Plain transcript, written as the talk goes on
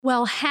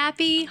Well,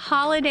 happy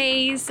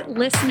holidays,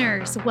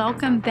 listeners.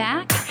 Welcome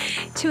back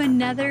to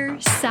another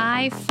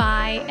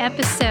sci-fi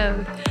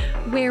episode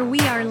where we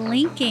are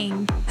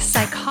linking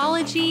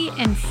psychology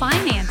and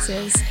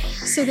finances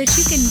so that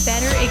you can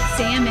better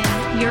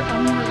examine your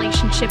own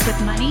relationship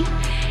with money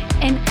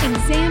and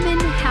examine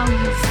how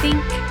you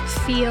think,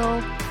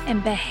 feel,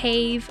 and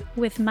behave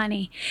with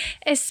money,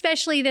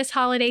 especially this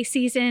holiday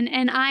season.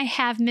 And I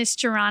have Miss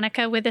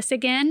Jeronica with us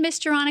again. Miss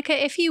Jeronica,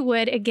 if you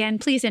would, again,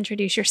 please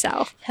introduce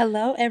yourself.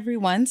 Hello,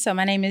 everyone. So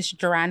my name is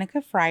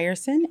Jeronica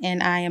Frierson,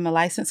 and I am a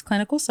licensed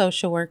clinical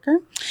social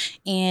worker.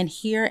 And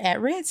here at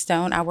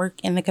Redstone, I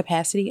work in the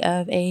capacity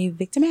of a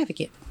victim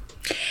advocate.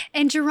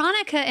 And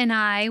Jeronica and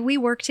I, we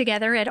work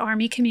together at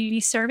Army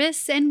Community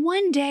Service. And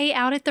one day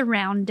out at the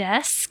round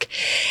desk,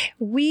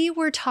 we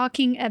were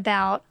talking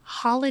about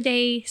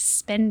holiday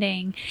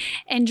spending.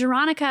 And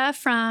Jeronica,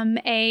 from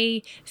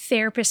a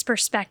therapist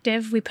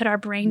perspective, we put our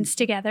brains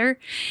together.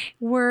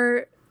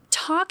 We're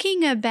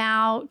talking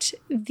about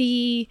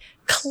the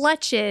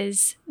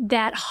clutches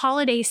that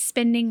holiday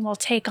spending will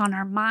take on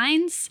our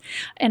minds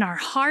and our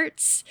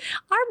hearts,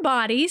 our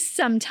bodies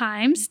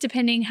sometimes,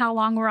 depending how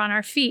long we're on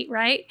our feet,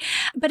 right?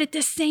 But at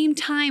the same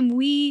time,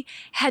 we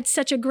had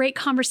such a great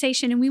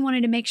conversation and we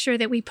wanted to make sure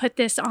that we put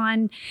this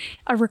on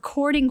a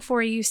recording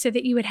for you so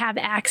that you would have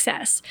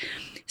access.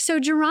 So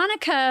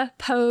Jeronica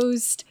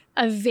posed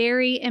a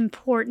very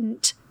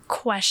important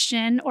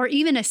question or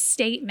even a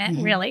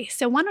statement, really.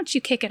 So why don't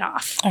you kick it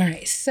off? All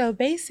right. So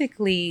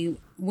basically,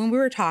 when we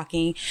were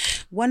talking,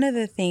 one of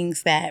the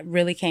things that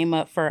really came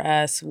up for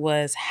us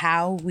was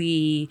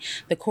the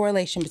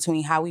correlation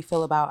between how we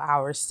feel about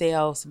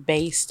ourselves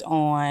based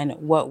on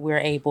what we're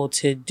able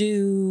to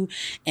do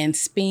and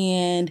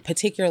spend,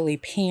 particularly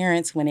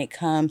parents, when it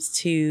comes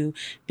to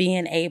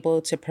being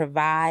able to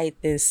provide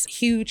this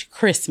huge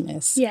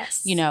Christmas.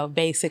 Yes.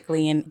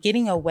 Basically, and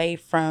getting away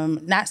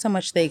from not so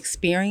much the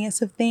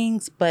experience of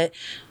things, but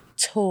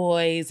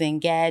toys and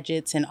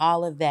gadgets and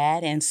all of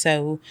that. And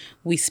so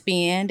we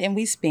spend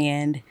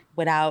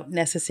without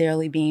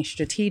necessarily being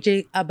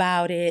strategic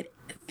about it,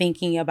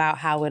 thinking about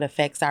how it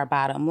affects our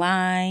bottom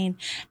line.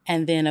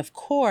 And then, of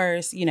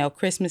course,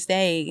 Christmas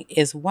Day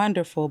is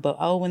wonderful,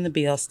 but when the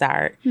bills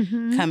start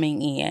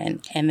coming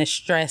in and the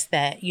stress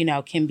that,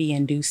 can be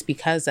induced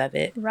because of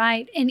it.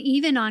 Right. And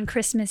even on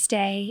Christmas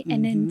Day,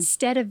 and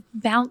instead of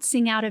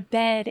bouncing out of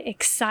bed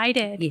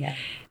excited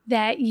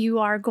that you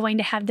are going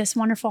to have this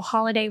wonderful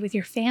holiday with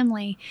your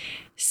family,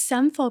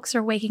 some folks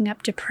are waking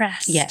up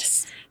depressed.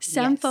 Yes.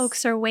 Some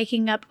folks are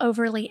waking up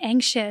overly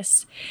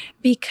anxious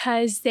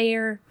because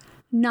they're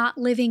not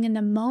living in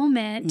the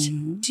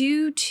moment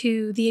due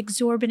to the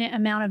exorbitant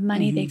amount of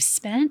money they've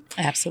spent.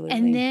 Absolutely.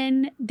 And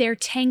then their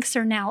tanks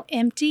are now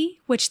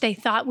empty, which they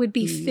thought would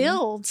be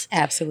filled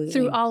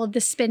through all of the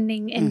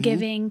spending and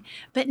giving.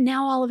 But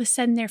now all of a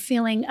sudden they're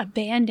feeling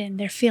abandoned.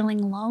 They're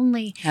feeling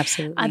lonely.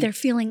 Absolutely. They're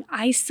feeling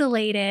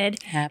isolated.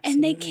 Absolutely.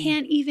 And they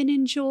can't even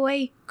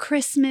enjoy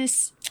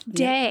Christmas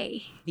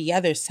Day. The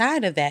other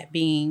side of that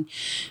being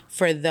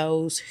for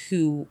those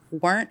who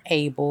weren't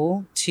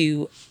able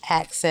to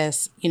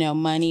access,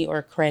 money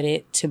or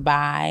credit to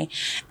buy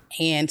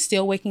and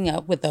still waking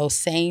up with those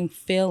same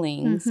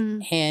feelings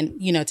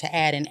and, to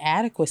add an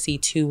adequacy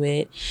to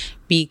it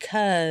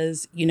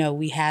because,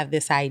 we have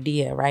this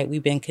idea, right?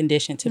 We've been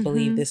conditioned to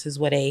believe this is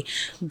what a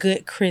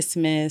good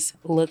Christmas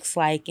looks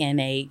like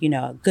and a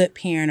good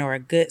parent or a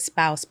good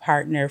spouse,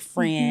 partner,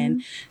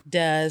 friend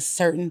does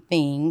certain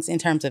things in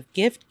terms of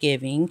gift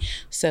giving.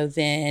 So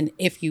then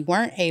if you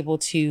weren't able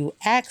to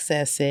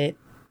access it,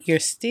 you're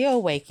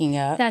still waking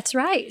up. That's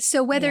right.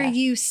 So whether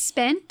you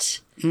spent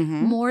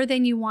more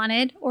than you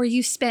wanted or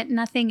you spent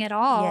nothing at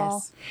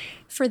all,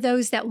 for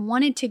those that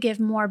wanted to give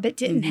more but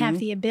didn't have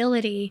the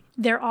ability,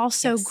 they're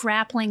also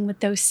grappling with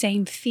those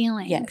same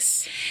feelings.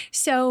 Yes.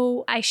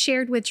 So I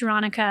shared with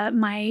Jeronica,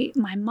 my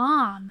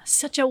mom,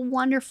 such a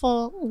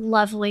wonderful,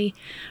 lovely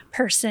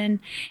person,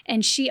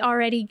 and she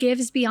already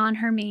gives beyond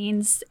her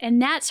means,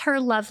 and that's her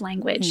love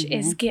language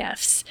is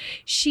gifts.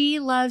 She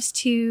loves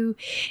to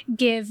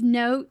give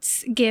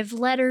notes, give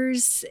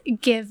letters,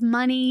 give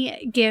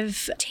money,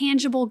 give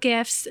tangible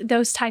gifts,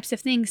 those types of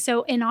things.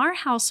 So in our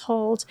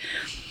household,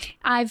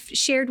 I've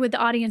shared with the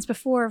audience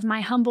before of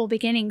my humble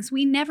beginnings.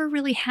 We never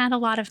really had a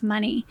lot of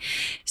money.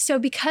 So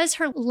because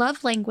her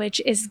love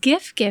language is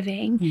gift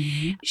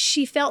giving,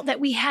 she felt that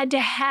we had to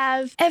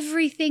have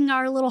everything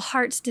our little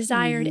hearts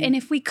desired. And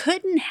if we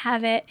couldn't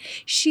have it,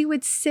 she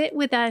would sit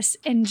with us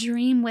and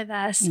dream with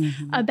us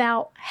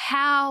about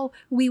how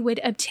we would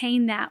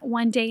obtain that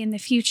one day in the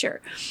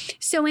future.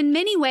 So in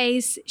many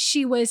ways,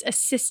 she was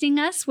assisting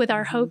us with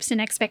our hopes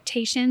and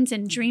expectations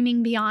and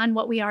dreaming beyond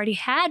what we already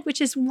had,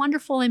 which is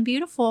wonderful and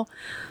beautiful.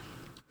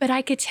 But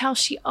I could tell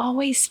she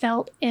always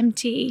felt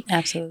empty.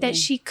 Absolutely. That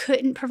she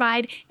couldn't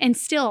provide. And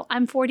still,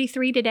 I'm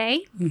 43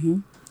 today.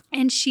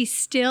 And she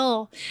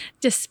still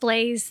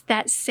displays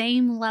that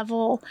same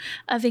level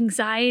of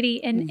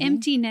anxiety and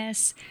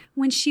emptiness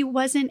when she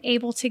wasn't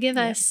able to give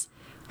us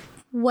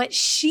what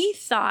she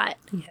thought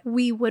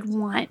we would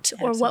want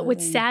or what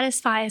would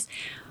satisfy us.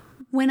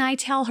 when I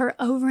tell her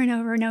over and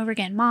over and over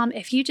again, Mom,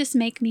 if you just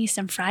make me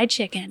some fried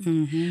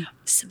chicken,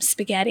 some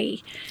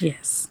spaghetti,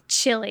 Yes.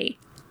 chili,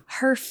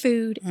 her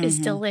food is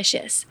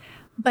delicious.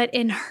 But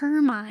in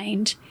her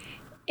mind,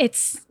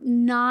 it's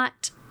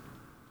not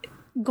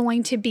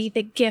going to be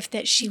the gift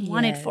that she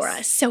wanted for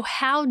us. So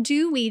how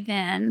do we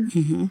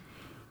then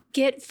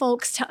get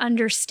folks to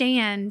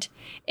understand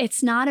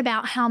it's not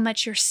about how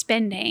much you're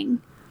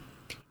spending,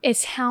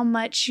 it's how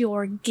much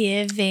you're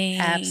giving?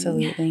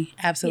 Absolutely.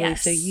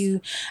 Yes. So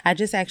I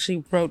just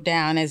actually wrote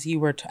down as you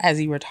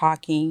were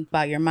talking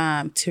about your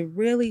mom to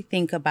really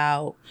think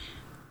about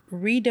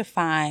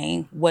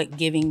redefine what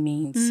giving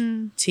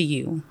means to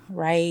you,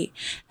 right?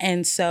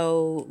 And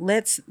so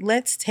let's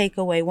take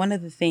away one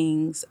of the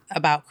things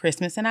about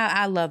Christmas, and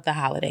I love the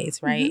holidays,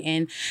 right?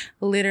 And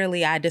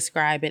literally I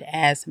describe it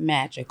as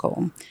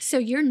magical. So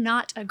you're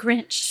not a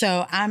Grinch.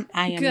 So I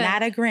am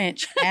not a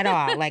Grinch at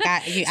all. Like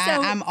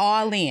I'm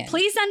all in.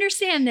 Please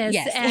understand this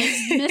as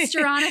Miss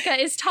Veronica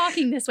is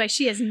talking this way.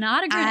 She is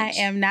not a Grinch. I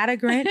am not a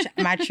Grinch.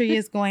 My tree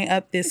is going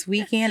up this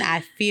weekend.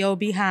 I feel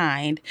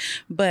behind,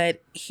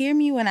 but hear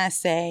me when I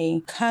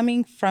say,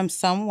 coming from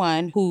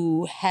someone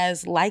who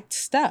has liked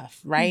stuff,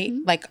 right?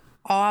 Like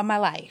all my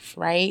life,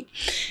 right?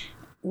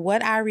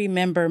 What I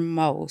remember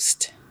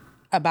most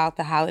about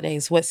the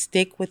holidays, what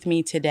stick with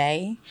me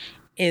today,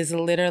 is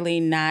literally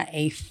not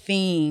a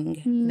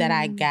thing that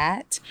I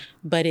got,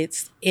 but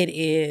it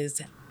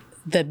is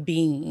the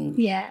being,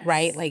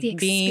 right? Like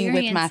being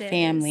with my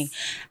family.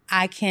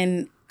 I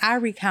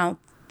recount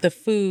the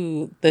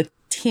food, the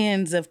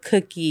tins of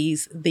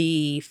cookies,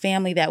 the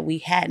family that we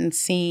hadn't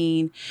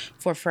seen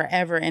for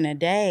forever and a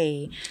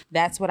day.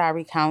 That's what I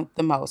recount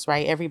the most,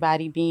 right?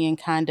 Everybody being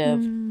kind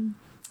of,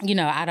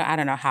 I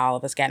don't know how all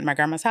of us got in my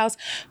grandma's house,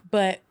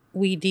 but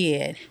we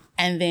did.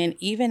 And then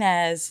even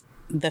as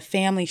the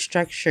family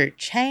structure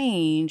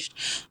changed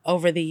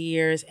over the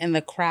years and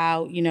the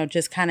crowd,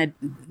 just kind of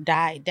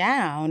died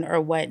down or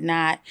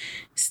whatnot,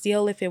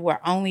 still, if it were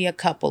only a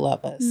couple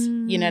of us,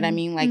 you know what I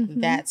mean? Like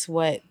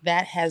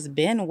that has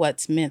been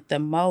what's meant the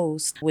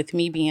most with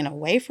me being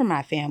away from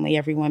my family,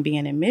 everyone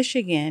being in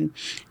Michigan,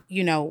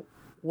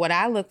 what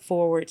I look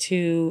forward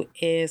to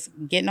is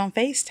getting on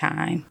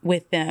FaceTime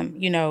with them,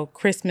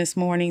 Christmas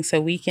morning, so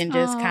we can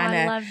just kind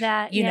of, I love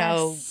that.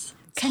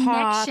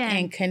 talk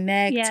and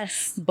connect.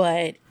 Yes.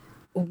 But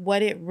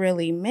what it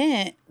really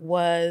meant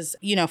was,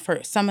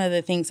 for some of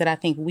the things that I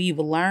think we've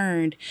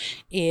learned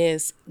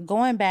is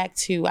going back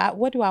to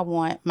what do I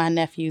want my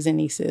nephews and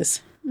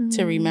nieces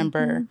to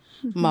remember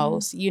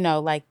most,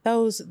 like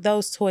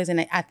those toys.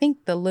 And I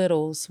think the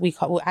littles,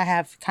 I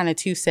have kind of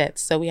two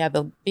sets. So we have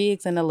the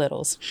bigs and the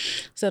littles.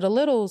 So the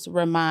littles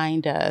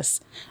remind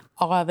us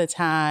all the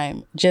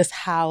time just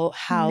how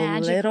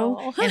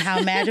little and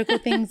how magical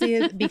things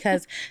is,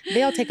 because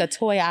they'll take a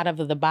toy out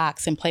of the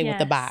box and play with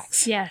the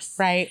box. Yes.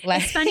 Right?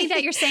 Like, it's funny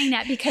that you're saying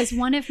that, because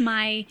one of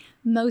my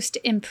most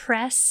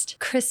impressed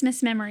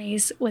Christmas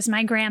memories was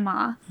my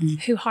grandma,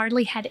 who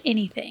hardly had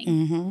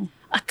anything.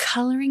 A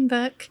coloring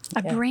book,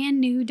 a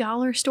brand new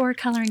dollar store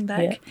coloring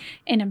book,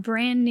 and a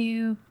brand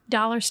new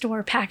dollar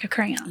store pack of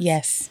crayons.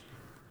 Yes.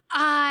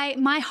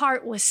 My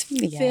heart was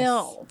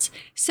filled.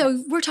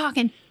 So we're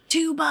talking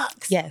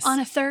 $2 on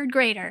a third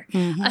grader.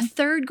 A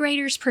third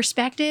grader's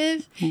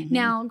perspective.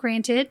 Now,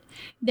 granted,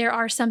 there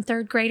are some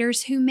third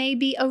graders who may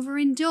be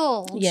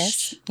overindulged.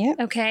 Yes. Yep.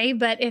 Okay.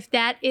 But if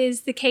that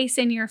is the case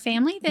in your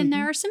family, then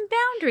there are some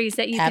boundaries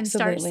that you can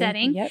start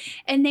setting. Yep.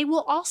 And they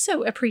will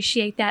also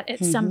appreciate that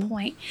at some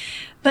point.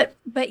 But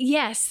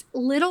yes,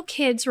 little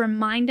kids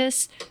remind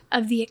us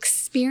of the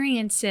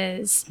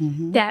experiences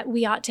that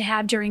we ought to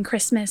have during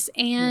Christmas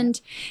and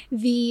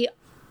the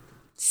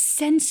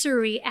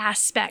sensory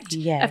aspect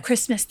of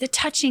Christmas, the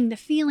touching, the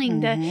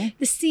feeling,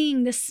 the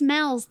seeing, the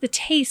smells, the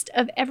taste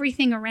of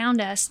everything around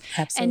us.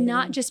 Absolutely. And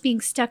not just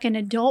being stuck in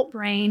adult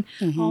brain.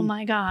 Oh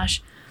my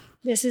gosh,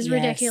 this is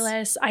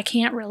ridiculous. I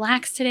can't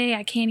relax today.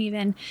 I can't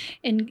even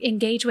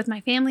engage with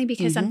my family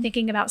because I'm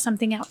thinking about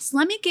something else.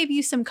 Let me give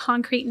you some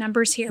concrete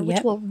numbers here,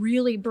 which will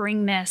really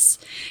bring this.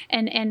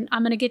 And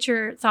I'm going to get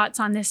your thoughts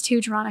on this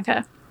too,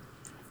 Veronica.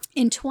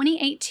 In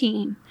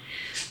 2018,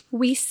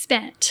 we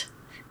spent,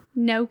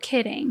 no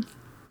kidding,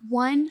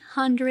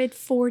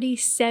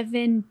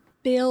 $147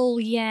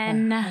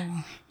 billion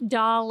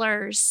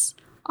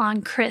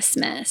on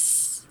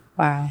Christmas.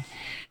 Wow.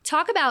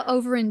 Talk about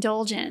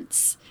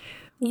overindulgence.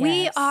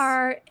 We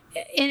are,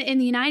 in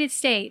the United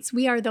States,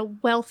 we are the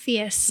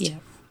wealthiest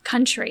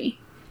country.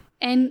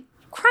 And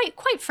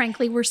quite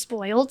frankly, we're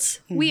spoiled.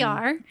 We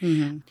are.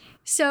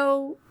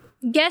 So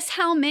guess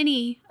how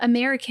many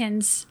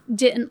Americans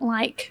didn't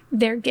like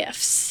their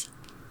gifts?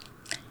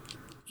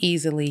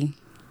 Easily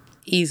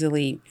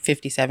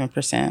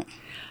 57%.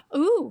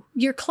 Ooh,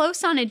 you're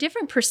close on a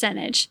different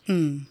percentage.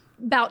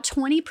 About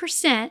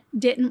 20%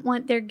 didn't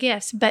want their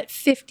gifts, but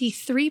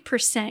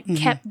 53%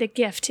 kept the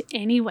gift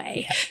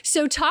anyway.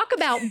 So talk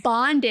about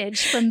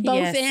bondage from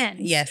both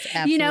ends. Yes,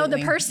 absolutely. You know,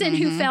 the person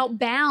who felt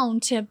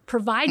bound to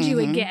provide you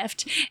a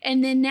gift,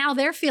 and then now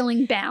they're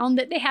feeling bound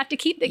that they have to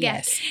keep the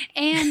gift.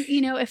 And,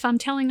 you know, if I'm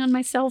telling on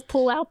myself,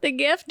 pull out the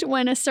gift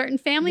when a certain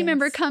family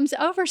member comes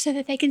over so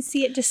that they can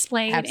see it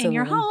displayed in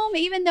your home,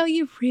 even though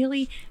you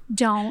really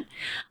don't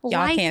Y'all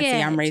like can't it.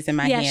 see I'm raising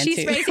my hand she's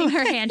too. raising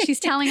her hand. She's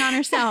telling on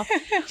herself.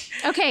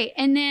 Okay,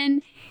 and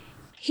then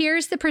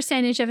here's the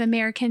percentage of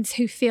Americans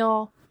who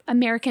feel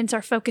Americans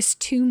are focused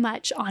too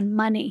much on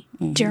money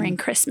during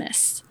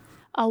Christmas.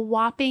 A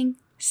whopping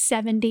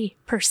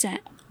 70%.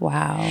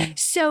 Wow.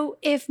 So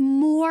if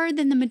more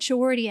than the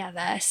majority of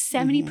us,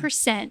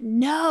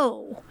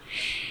 70%,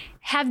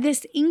 have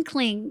this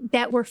inkling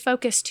that we're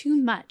focused too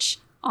much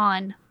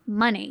on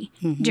money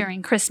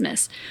during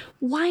Christmas,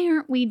 why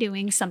aren't we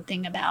doing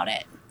something about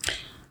it?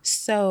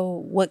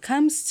 So what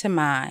comes to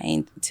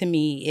mind to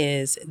me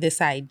is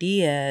this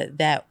idea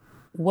that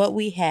what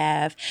we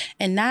have,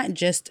 and not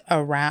just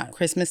around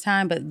Christmas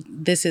time, but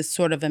this is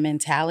sort of a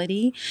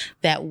mentality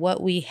that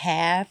what we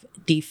have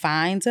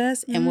defines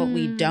us and what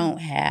we don't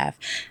have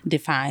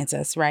defines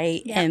us,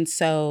 right? Yeah. And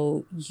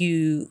so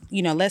you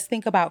know, let's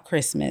think about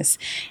Christmas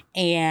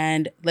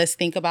and let's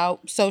think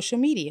about social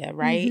media,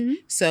 right?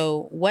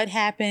 So what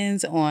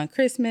happens on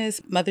Christmas,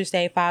 Mother's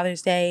Day,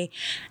 Father's Day?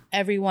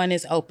 Everyone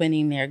is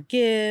opening their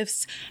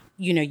gifts.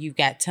 You know, you've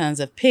got tons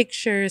of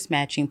pictures,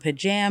 matching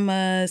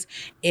pajamas.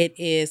 It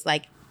is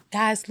like,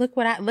 guys, look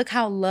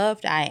how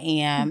loved I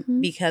am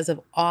because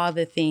of all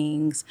the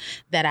things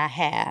that I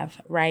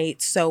have, right?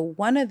 So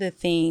one of the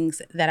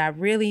things that I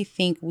really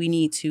think we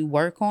need to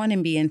work on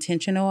and be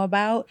intentional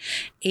about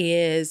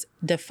is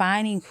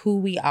defining who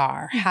we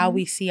are, how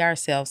we see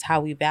ourselves, how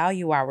we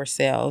value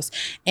ourselves,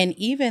 and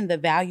even the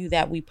value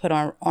that we put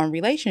on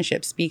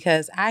relationships.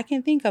 Because I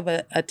can think of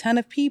a ton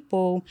of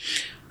people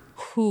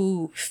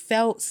who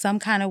felt some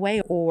kind of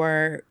way,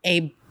 or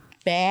a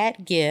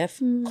bad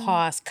gift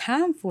caused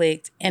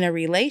conflict in a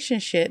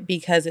relationship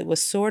because it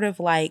was sort of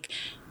like,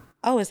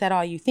 oh, is that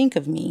all you think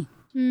of me?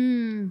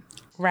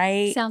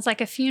 Right? Sounds like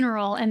a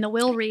funeral and the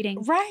will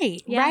reading.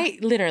 Right,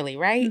 right, literally,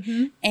 right?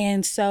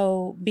 And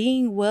so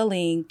being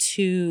willing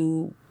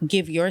to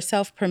give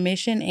yourself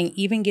permission and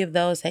even give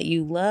those that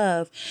you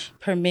love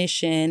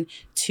permission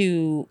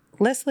to,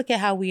 let's look at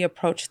how we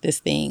approach this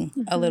thing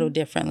a little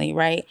differently,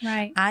 right?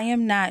 Right. I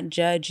am not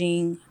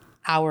judging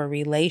our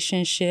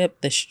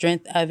relationship, the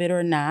strength of it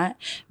or not,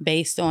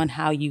 based on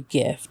how you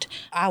gift.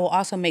 I will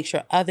also make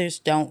sure others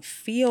don't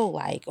feel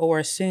like or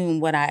assume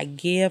what I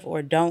give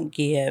or don't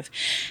give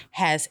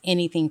has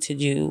anything to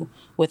do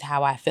with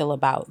how I feel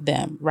about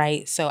them,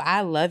 right? So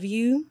I love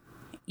you.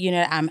 You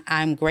know,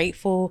 I'm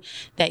grateful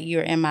that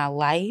you're in my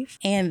life.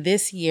 And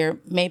this year,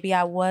 maybe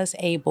I was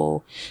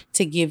able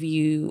to give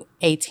you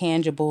a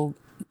tangible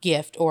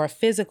gift or a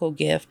physical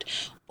gift,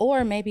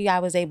 or maybe I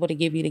was able to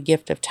give you the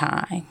gift of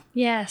time.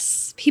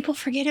 Yes. People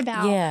forget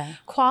about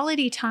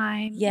quality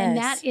time. Yes. And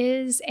that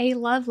is a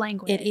love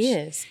language. It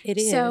is. It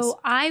is. So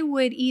I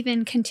would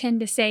even contend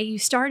to say you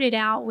started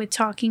out with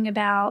talking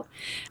about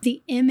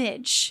the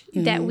image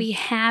that we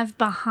have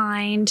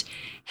behind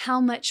how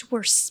much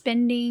we're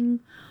spending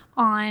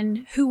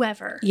on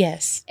whoever.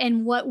 Yes.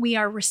 And what we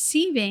are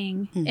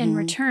receiving in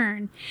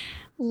return.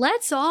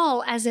 Let's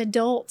all, as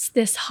adults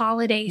this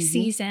holiday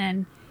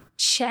season,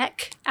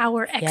 check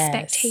our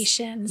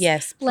expectations.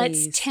 Yes, please.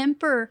 Let's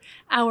temper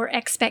our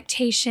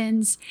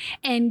expectations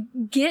and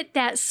get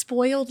that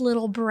spoiled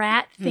little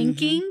brat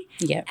thinking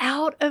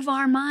out of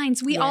our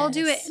minds. We all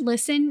do it.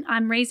 Listen,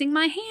 I'm raising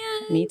my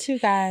hand. Me too,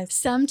 guys.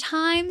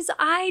 Sometimes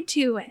I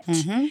do it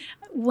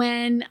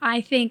when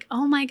I think,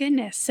 oh my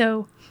goodness,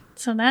 so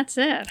that's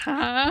it,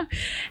 huh?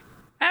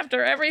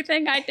 After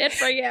everything I did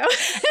for you.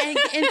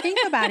 and think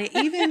about it,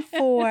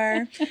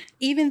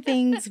 even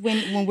things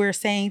when we're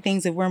saying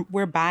things and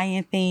we're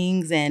buying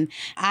things, and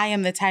I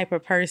am the type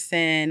of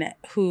person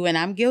who, and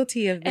I'm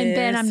guilty of this. And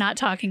Ben, I'm not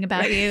talking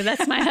about you.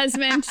 That's my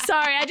husband.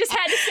 Sorry, I just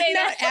had to say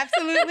that.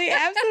 Absolutely.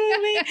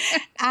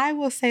 I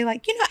will say,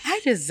 like, you know, I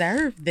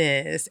deserve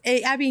this.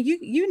 I mean,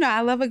 you know,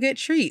 I love a good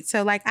treat.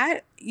 So like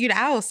I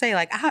will say,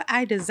 like,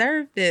 I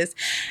deserve this.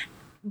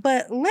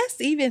 But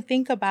let's even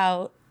think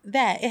about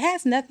that. It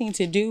has nothing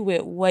to do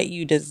with what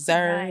you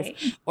deserve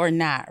or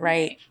not,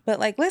 right? But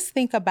like, let's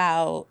think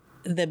about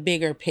the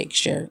bigger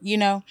picture. You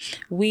know,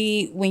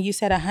 when you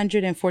said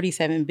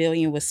 147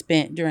 billion was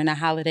spent during the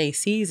holiday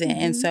season.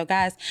 And so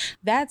guys,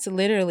 that's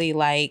literally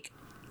like,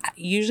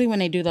 usually when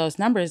they do those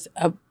numbers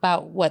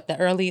about what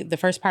the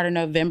first part of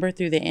November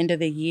through the end of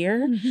the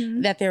year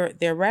that they're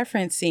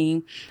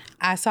referencing,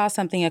 I saw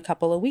something a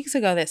couple of weeks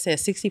ago that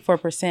says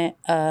 64%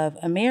 of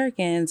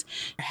Americans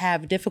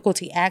have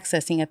difficulty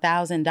accessing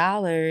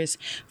 $1,000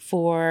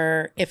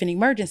 for if an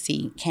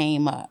emergency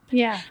came up.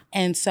 Yeah.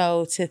 And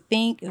so to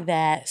think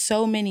that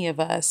so many of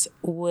us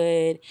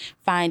would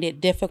find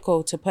it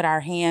difficult to put our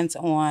hands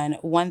on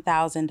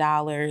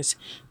 $1,000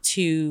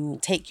 to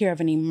take care of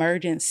an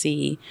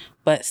emergency,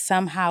 but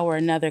somehow or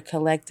another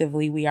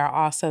collectively we are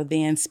also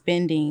then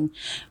spending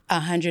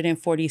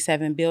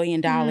 $147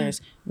 billion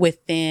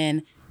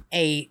within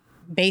a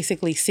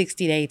basically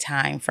 60-day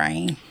time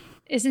frame.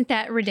 Isn't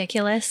that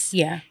ridiculous?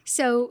 Yeah.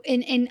 So,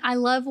 and I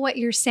love what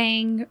you're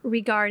saying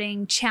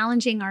regarding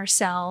challenging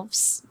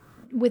ourselves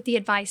with the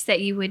advice that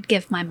you would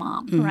give my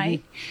mom,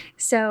 right?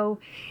 So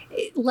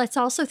let's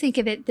also think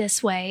of it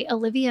this way.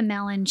 Olivia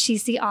Mellon,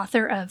 she's the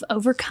author of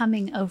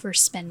Overcoming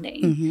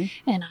Overspending.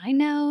 And I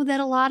know that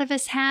a lot of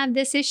us have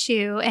this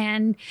issue,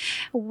 and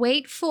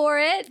wait for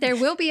it. There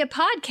will be a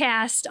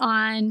podcast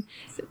on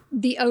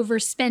the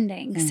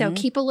overspending. So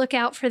keep a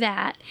lookout for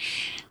that.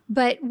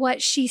 But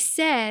what she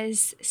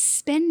says,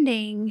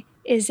 spending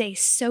is a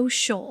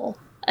social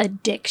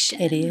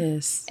addiction. It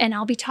is. And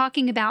I'll be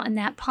talking about in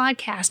that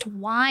podcast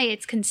why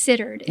it's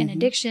considered an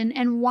addiction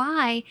and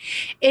why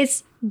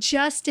it's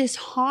just as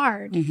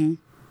hard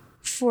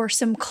for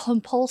some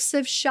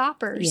compulsive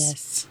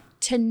shoppers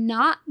to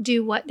not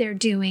do what they're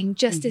doing,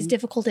 just as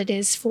difficult it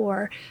is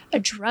for a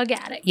drug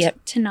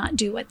addict to not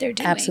do what they're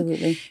doing.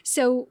 Absolutely.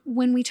 So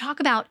when we talk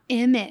about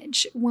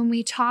image, when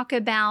we talk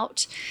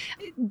about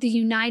the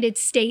United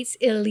States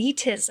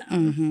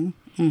elitism,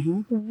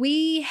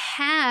 we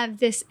have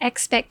this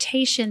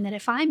expectation that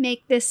if I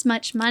make this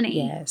much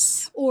money,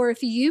 or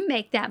if you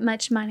make that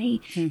much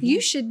money,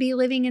 you should be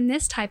living in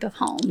this type of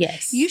home.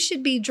 You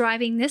should be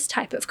driving this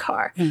type of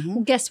car.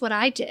 Well, guess what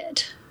I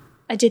did?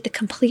 I did the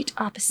complete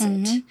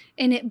opposite.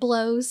 And it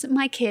blows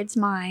my kids'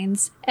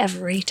 minds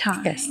every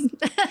time.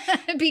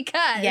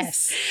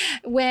 Because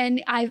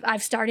when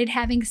I've started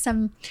having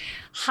some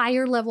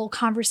higher level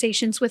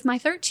conversations with my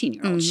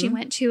 13-year-old. She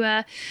went to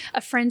a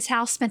friend's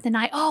house, spent the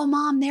night. Oh,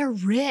 Mom, they're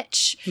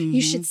rich.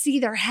 You should see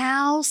their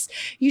house.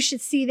 You should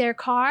see their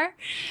car.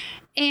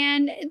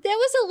 And there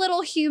was a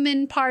little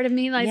human part of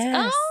me like, oh, no,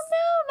 my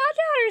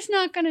daughter's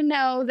not going to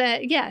know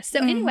that. So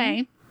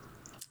anyway,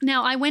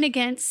 now, I went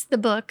against the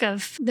book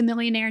of The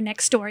Millionaire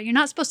Next Door. You're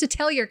not supposed to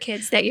tell your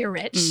kids that you're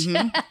rich.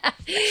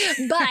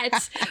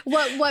 But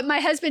what my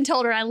husband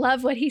told her, I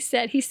love what he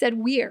said. He said,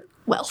 we're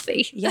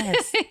wealthy.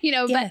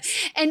 But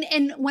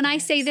and when I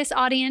say this,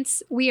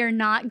 audience, we are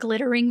not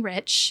glittering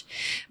rich.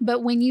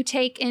 But when you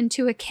take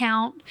into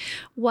account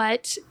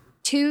what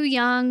two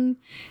young,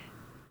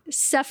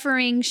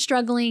 suffering,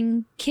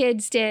 struggling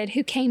kids did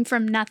who came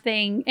from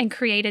nothing and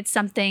created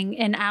something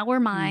in our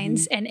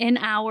minds and in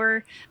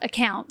our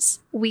accounts,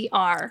 we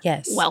are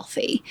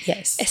wealthy,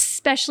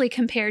 especially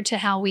compared to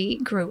how we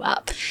grew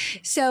up.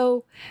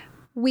 So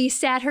we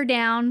sat her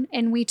down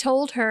and we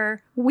told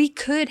her we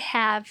could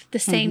have the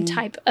same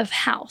type of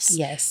house.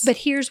 But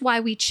here's why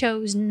we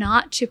chose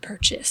not to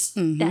purchase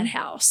that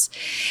house.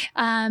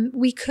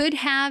 We could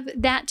have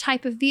that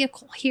type of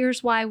vehicle.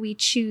 Here's why we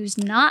choose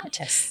not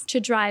to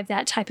drive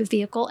that type of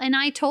vehicle. And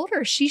I told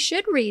her she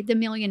should read The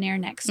Millionaire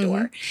Next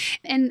Door.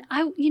 And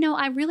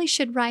I really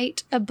should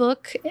write a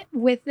book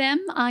with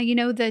them,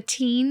 the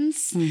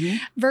teens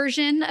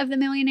version of The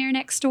Millionaire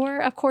Next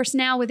Door. Of course,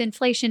 now with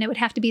inflation, it would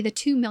have to be the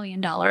 $2 million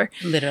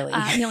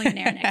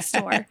Millionaire Next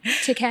Door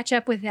to catch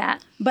up with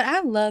that. But I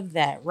love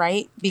that,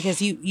 right?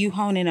 Because you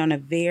hone in on a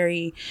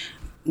very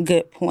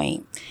good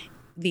point.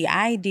 The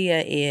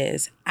idea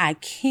is I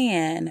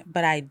can,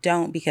 but I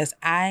don't, because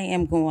I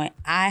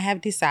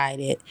have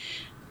decided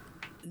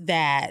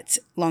that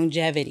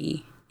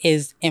longevity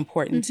is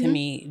important to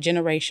me.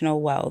 Generational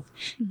wealth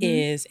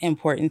is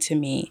important to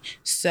me.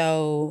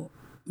 So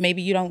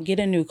maybe you don't get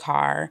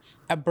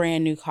a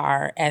brand new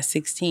car at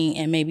 16,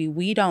 and maybe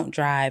we don't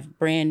drive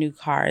brand new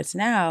cars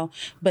now,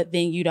 but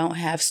then you don't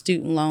have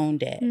student loan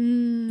debt.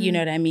 You know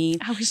what I mean?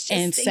 I was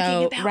just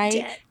thinking about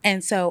debt.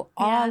 And so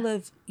all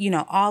of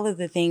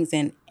the things,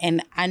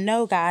 and I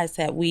know, guys,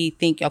 that we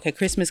think, okay,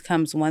 Christmas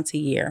comes once a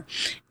year.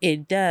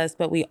 It does,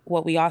 but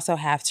what we also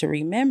have to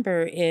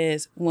remember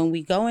is when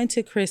we go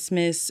into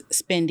Christmas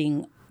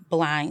spending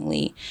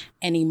blindly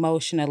and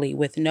emotionally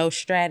with no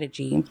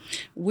strategy,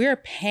 we're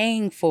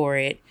paying for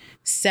it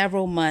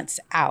several months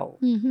out.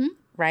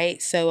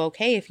 Right? So,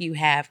 okay, if you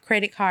have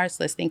credit cards,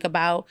 let's think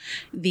about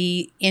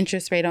the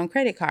interest rate on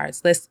credit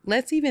cards.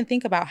 Let's even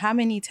think about how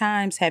many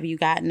times have you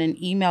gotten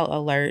an email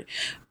alert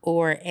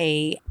or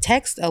a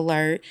text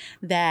alert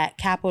that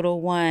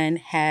Capital One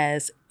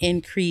has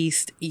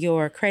increased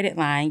your credit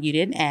line, you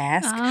didn't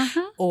ask,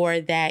 or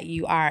that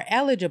you are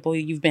eligible,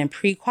 you've been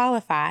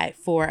pre-qualified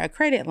for a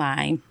credit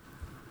line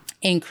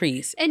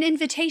increase. An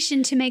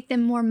invitation to make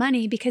them more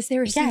money because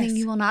they're assuming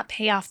you will not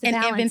pay off the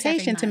balance every month. An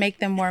invitation to make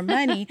them more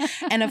money.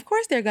 And of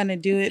course they're going to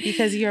do it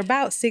because you're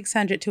about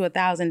 $600 to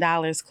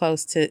 $1,000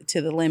 close to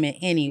the limit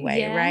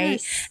anyway,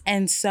 right?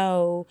 And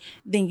so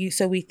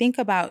we think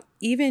about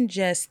even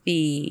just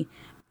the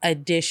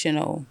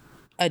additional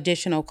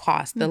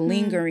cost, the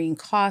lingering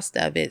cost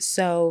of it.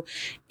 So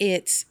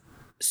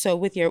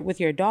with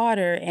your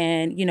daughter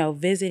and,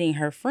 visiting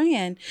her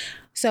friend.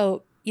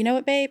 So, you know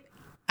what, babe?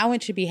 I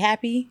want you to be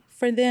happy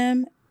for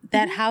them.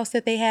 That house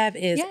that they have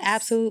is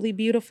absolutely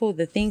beautiful.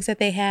 The things that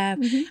they have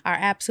are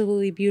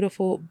absolutely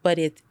beautiful, but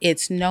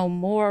it's no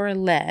more or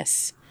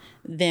less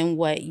than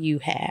what you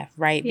have,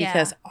 right? Yeah.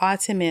 Because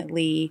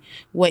ultimately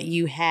what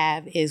you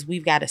have is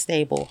we've got a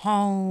stable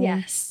home,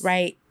 Yes.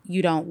 right?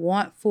 You don't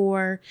want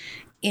for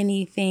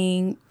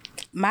anything.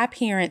 My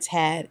parents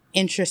had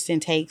interesting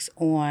takes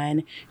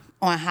on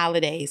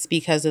holidays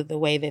because of the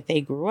way that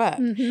they grew up.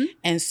 Mm-hmm.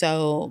 And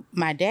so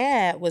my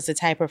dad was the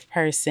type of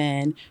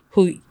person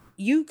who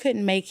you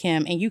couldn't make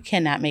him, and you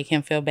cannot make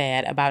him feel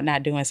bad about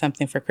not doing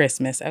something for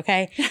Christmas,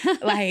 okay?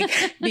 Like,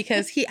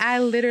 because I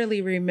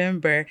literally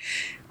remember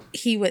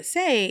he would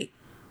say,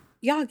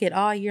 y'all get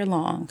all year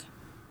long.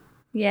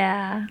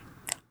 Yeah.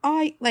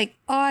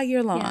 All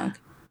year long. Yeah.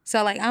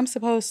 So, like, I'm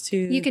supposed to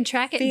You can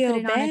track it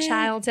and put it on a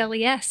child's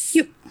LES.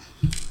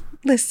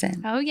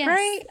 Listen. Oh, yes.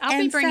 Right? I'll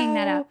be bringing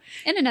that up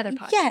in another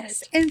podcast.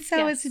 Yes. And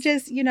so it's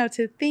just,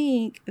 to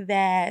think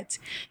that,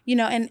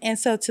 and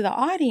so to the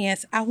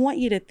audience, I want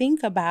you to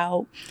think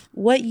about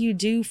what you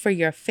do for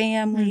your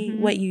family,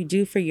 what you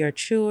do for your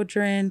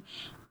children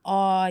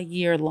all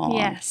year long.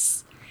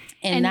 Yes.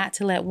 And not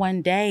to let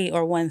one day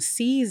or one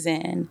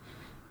season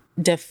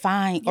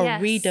define or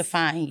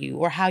redefine you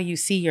or how you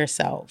see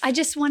yourself. I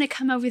just want to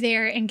come over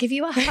there and give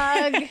you a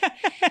hug.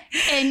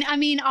 And I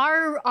mean,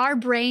 our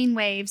brain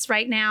waves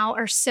right now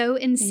are so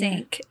in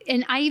sync. Yeah.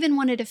 And I even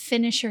wanted to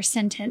finish your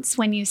sentence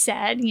when you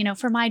said,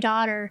 for my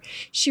daughter,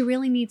 she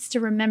really needs to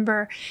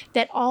remember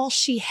that all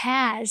she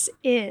has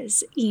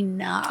is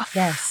enough.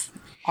 Yes.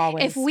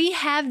 Always. If we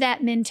have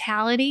that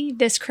mentality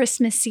this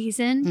Christmas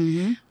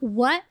season,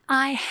 what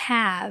I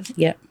have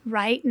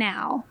right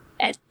now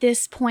at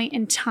this point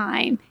in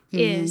time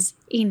is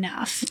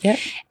enough. Yep.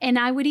 And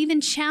I would even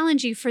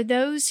challenge you for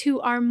those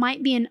who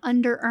might be an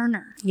under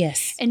earner.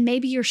 Yes. And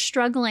maybe you're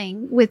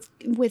struggling with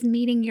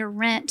meeting your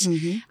rent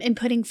and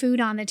putting food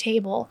on the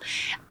table.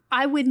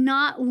 I would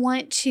not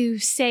want to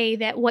say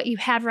that what you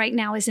have right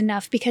now is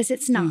enough, because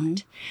it's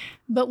not.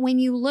 But when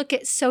you look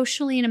at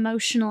socially and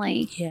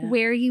emotionally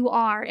where you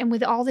are, and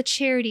with all the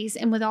charities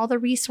and with all the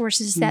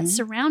resources that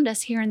surround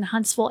us here in the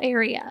Huntsville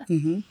area,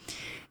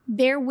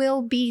 there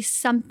will be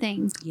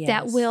something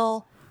that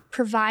will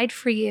provide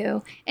for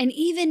you. And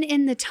even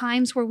in the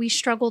times where we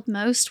struggled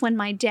most, when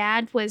my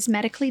dad was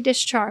medically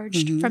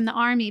discharged from the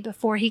Army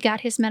before he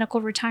got his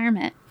medical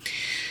retirement,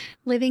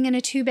 living in a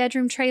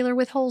 2-bedroom trailer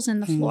with holes in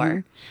the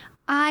floor,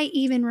 I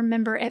even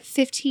remember at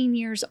 15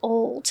 years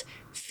old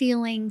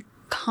feeling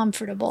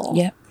comfortable.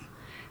 Yep.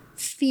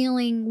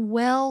 Feeling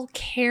well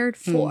cared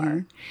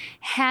for,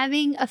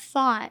 having a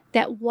thought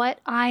that what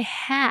I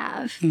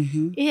have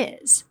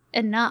is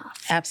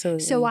enough.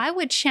 Absolutely. So I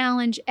would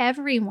challenge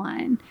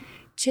everyone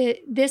to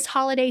this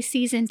holiday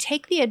season,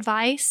 take the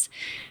advice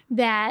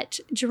that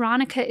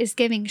Jeronica is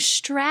giving,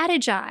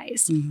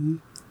 strategize.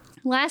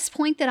 Last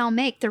point that I'll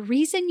make, the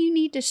reason you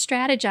need to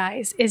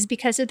strategize is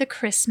because of the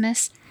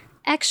Christmas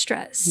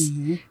extras.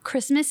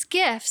 Christmas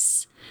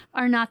gifts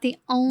are not the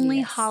only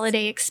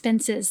holiday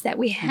expenses that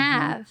we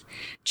have.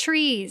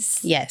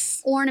 Trees,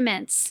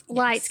 ornaments,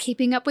 lights,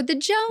 keeping up with the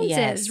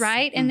Joneses,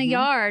 right? In the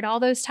yard, all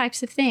those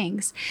types of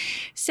things.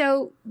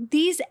 So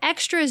these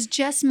extras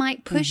just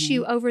might push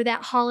you over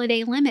that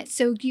holiday limit.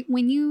 So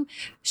when you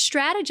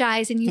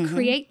strategize and you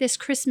create this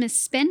Christmas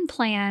spend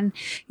plan,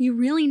 you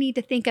really need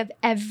to think of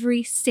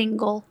every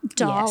single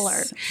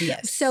dollar.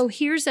 So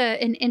here's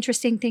an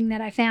interesting thing that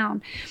I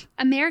found.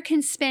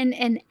 Americans spend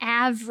an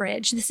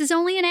average, this is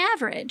only an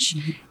average,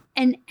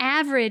 an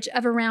average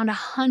of around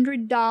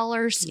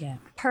 $100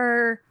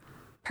 per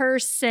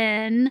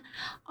person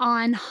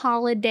on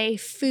holiday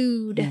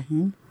food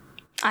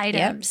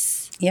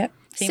items. Yep.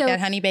 Think that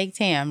honey baked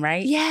ham,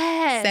 right?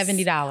 Yes.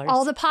 $70.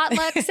 All the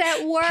potlucks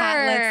at work.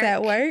 Potlucks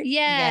at work.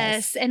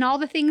 Yes. And all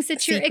the things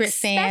that you're Secret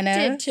expected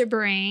Santa. to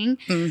bring.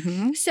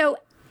 So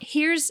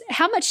here's,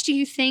 how much do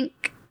you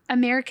think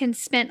Americans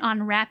spent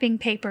on wrapping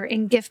paper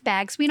and gift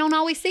bags? We don't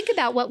always think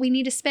about what we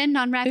need to spend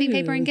on wrapping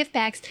paper and gift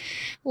bags.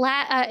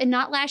 And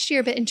not last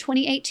year, but in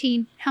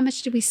 2018, how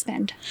much did we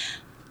spend?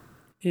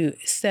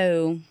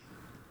 So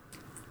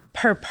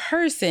per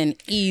person,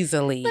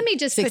 easily Let me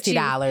just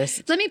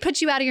 $60. Let me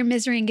put you out of your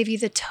misery and give you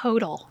the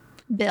total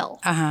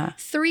bill.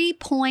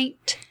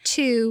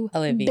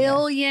 $3.2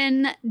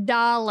 billion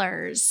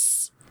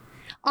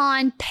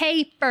on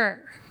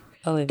paper.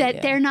 Olivia.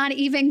 That they're not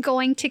even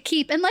going to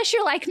keep. Unless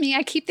you're like me,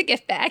 I keep the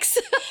gift bags.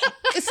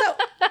 So,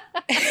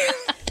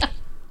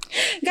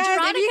 guys,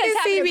 Veronica's if you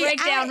can see me,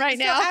 breakdown right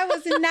now. So I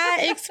was not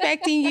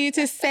expecting you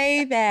to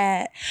say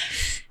that.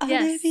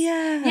 Yes.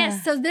 Olivia.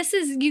 Yes. So this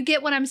is, you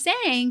get what I'm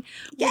saying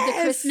with the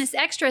Christmas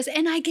extras.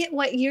 And I get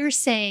what you're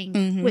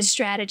saying with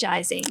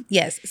strategizing.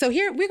 Yes. So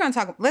here we're going to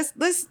talk,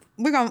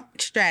 we're going to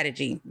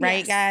strategy,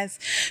 right, guys?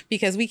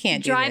 Because we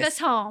can't drive us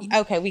home.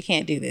 Okay. We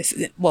can't do this.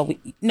 Well, we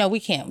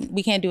can't.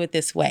 We can't do it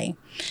this way.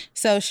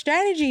 So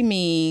strategy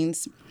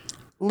means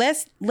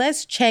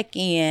let's check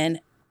in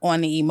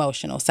on the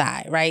emotional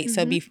side, right?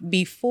 So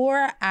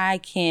before I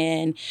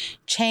can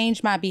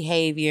change my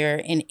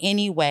behavior in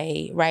any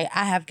way, right,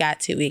 I have got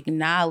to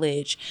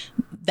acknowledge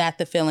that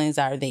the feelings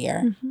are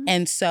there.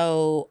 And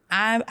so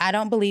I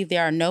don't believe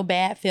there are no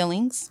bad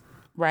feelings,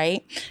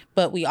 right?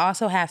 But we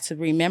also have to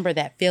remember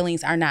that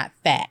feelings are not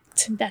fact.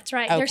 fact. That's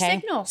right. Okay? They're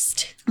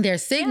signals. They're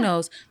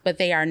signals, but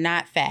they are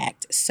not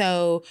fact.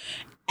 So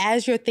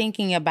as you're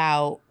thinking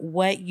about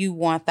what you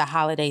want the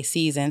holiday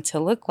season to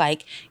look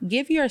like,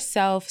 give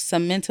yourself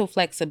some mental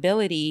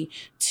flexibility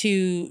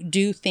to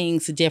do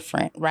things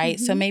different, right?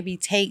 So maybe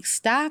take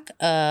stock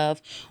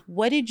of,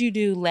 what did you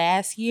do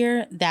last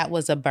year that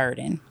was a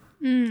burden?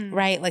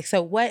 Right? Like,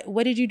 so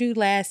what did you do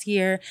last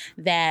year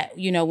that,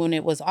 when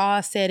it was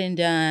all said and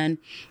done,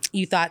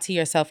 you thought to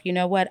yourself, you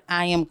know what,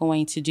 I am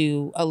going to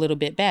do a little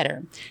bit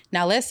better.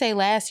 Now, let's say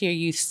last year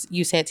you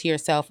said to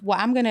yourself, well,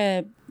 I'm going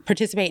to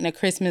participate in a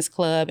Christmas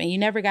club, and you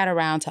never got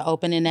around to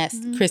opening that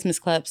Christmas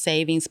club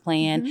savings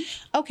plan.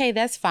 Okay,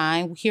 that's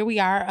fine. Here we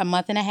are, a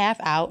month and a half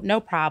out,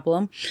 no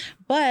problem.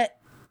 But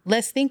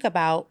let's think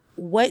about,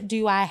 what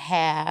do I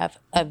have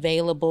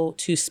available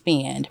to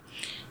spend?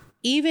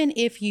 Even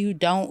if you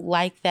don't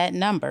like that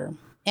number,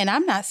 and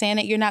I'm not saying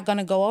that you're not going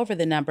to go over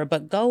the number,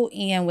 but go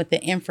in with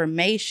the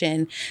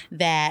information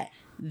that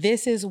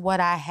this is what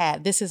I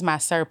have, this is my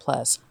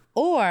surplus,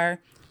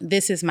 or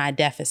this is my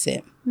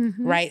deficit,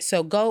 right?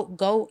 So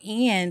go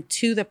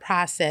into the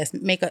process,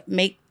 make a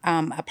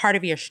part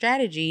of your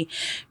strategy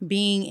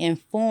being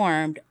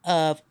informed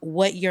of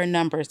what your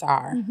numbers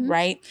are,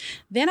 right?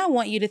 Then I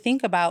want you to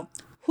think about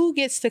who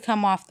gets to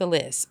come off the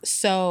list.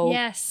 So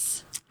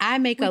yes. I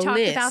make a list.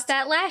 We talked about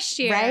that last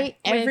year. Right?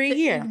 Every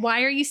year.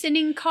 Why are you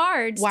sending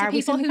cards to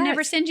people who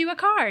never send you a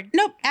card?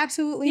 Nope,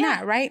 absolutely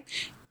not, right?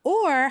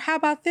 Or how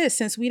about this?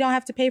 Since we don't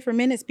have to pay for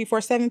minutes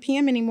before 7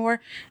 p.m. anymore,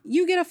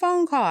 you get a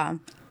phone call.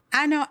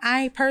 I know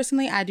I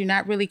do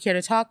not really care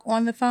to talk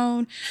on the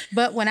phone,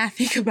 but when I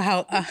think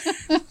about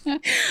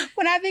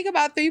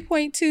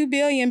 $3.2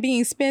 billion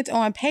being spent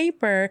on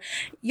paper,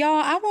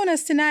 y'all, I want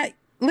us to not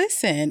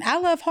listen. I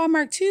love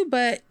Hallmark too,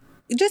 but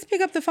just pick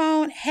up the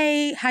phone.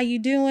 Hey, how you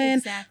doing?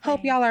 Exactly.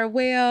 Hope y'all are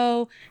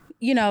well.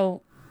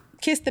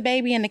 Kiss the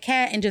baby and the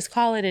cat and just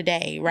call it a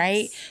day,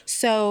 right? Yes.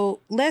 So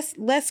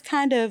let's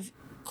kind of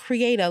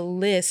create a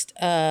list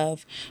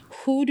of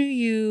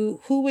who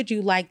would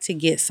you like to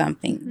get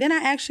something. Then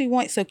I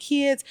actually so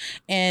kids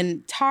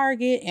and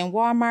Target and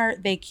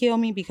Walmart, they kill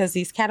me because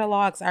these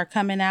catalogs are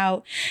coming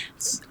out.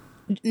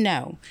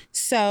 No.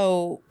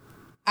 So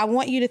I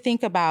want you to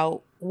think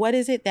about, what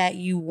is it that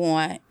you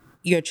want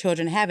your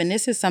children have? And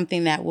this is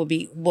something that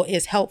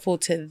is helpful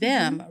to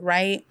them,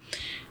 right?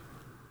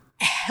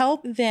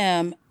 Help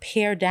them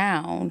pare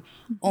down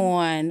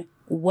on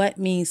what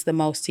means the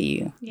most to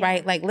you,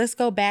 right? Like, let's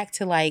go back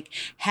to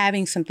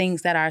having some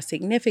things that are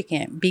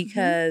significant,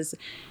 because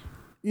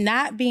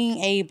not being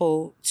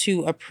able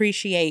to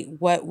appreciate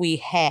what we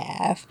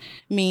have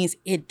means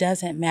it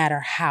doesn't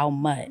matter how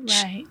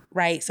much,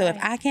 right? So if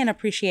I can't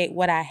appreciate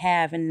what I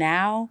have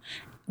now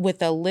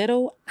with a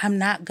little, I'm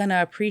not going to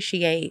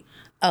appreciate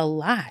a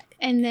lot.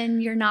 And then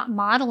you're not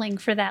modeling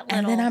for that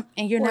little,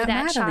 and you're not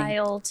that modeling.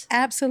 Child.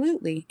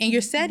 Absolutely. And you're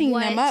setting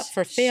them up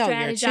for failure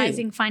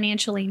strategizing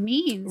financially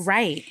means.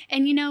 Right.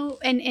 And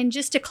and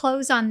just to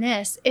close on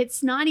this,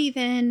 it's not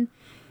even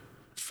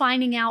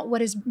finding out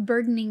what is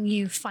burdening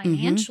you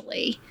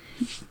financially.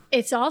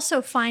 It's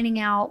also finding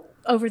out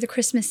over the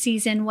Christmas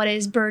season what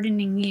is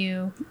burdening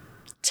you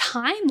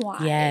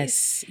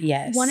time-wise.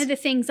 Yes. One of the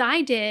things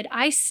I did,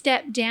 I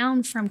stepped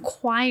down from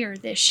choir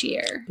this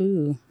year.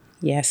 Ooh.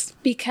 Yes.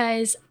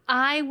 Because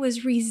I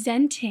was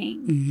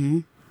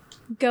resenting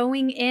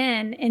going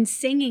in and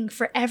singing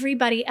for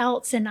everybody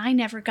else, and I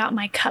never got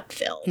my cup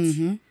filled.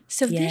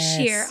 So this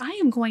year, I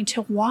am going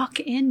to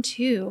walk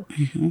into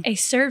a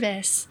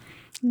service,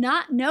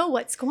 not know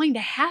what's going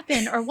to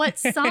happen or what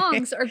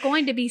songs are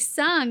going to be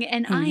sung,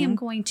 and I am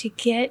going to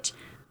get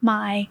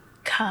my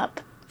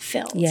cup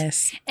filled.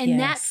 Yes. And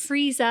that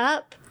frees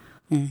up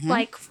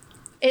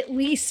at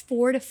least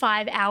 4 to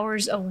 5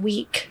 hours a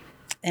week.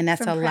 And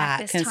that's a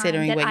lot, considering what you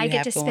have going on. That I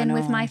get to spend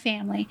with my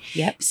family.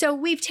 Yep. So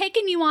we've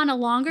taken you on a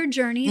longer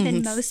journey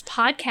than most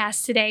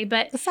podcasts today,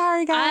 but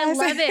sorry, guys.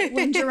 I love it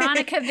when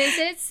Jeronica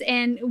visits,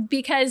 and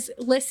because,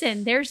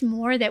 listen, there's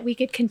more that we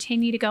could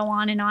continue to go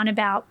on and on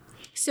about.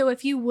 So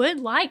if you would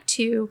like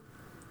to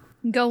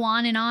go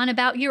on and on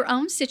about your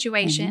own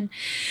situation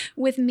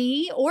with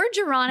me or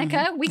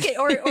Jeronica, we could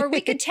or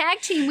we could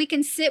tag team. We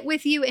can sit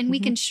with you and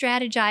we can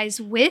strategize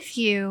with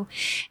you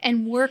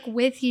and work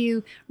with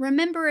you.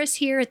 Remember us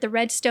here at the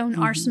Redstone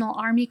Arsenal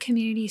Army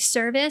Community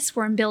Service.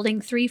 We're in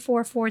building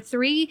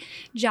 3443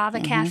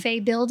 Java Cafe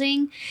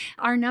building.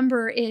 Our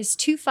number is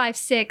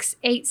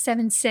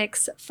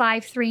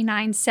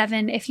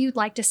 256-876-5397 if you'd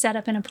like to set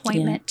up an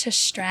appointment to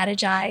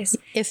strategize.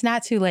 It's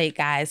not too late,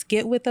 guys.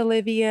 Get with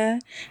Olivia.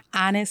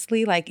 Honestly,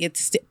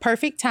 it's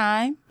perfect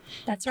time.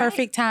 That's right.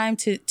 Perfect time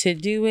to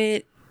do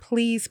it.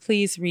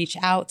 Please reach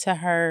out to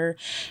her,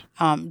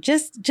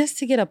 just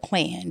to get a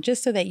plan,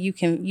 just so that you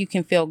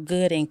can feel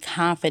good and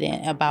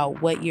confident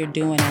about what you're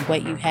doing and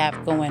what you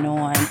have going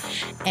on,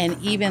 and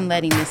even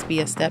letting this be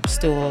a step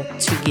stool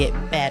to get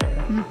better.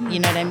 You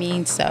know what I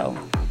mean? So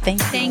thank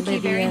you, Olivia.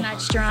 You very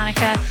much,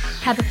 Jeronica.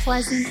 Have a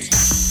pleasant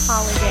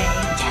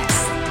holiday.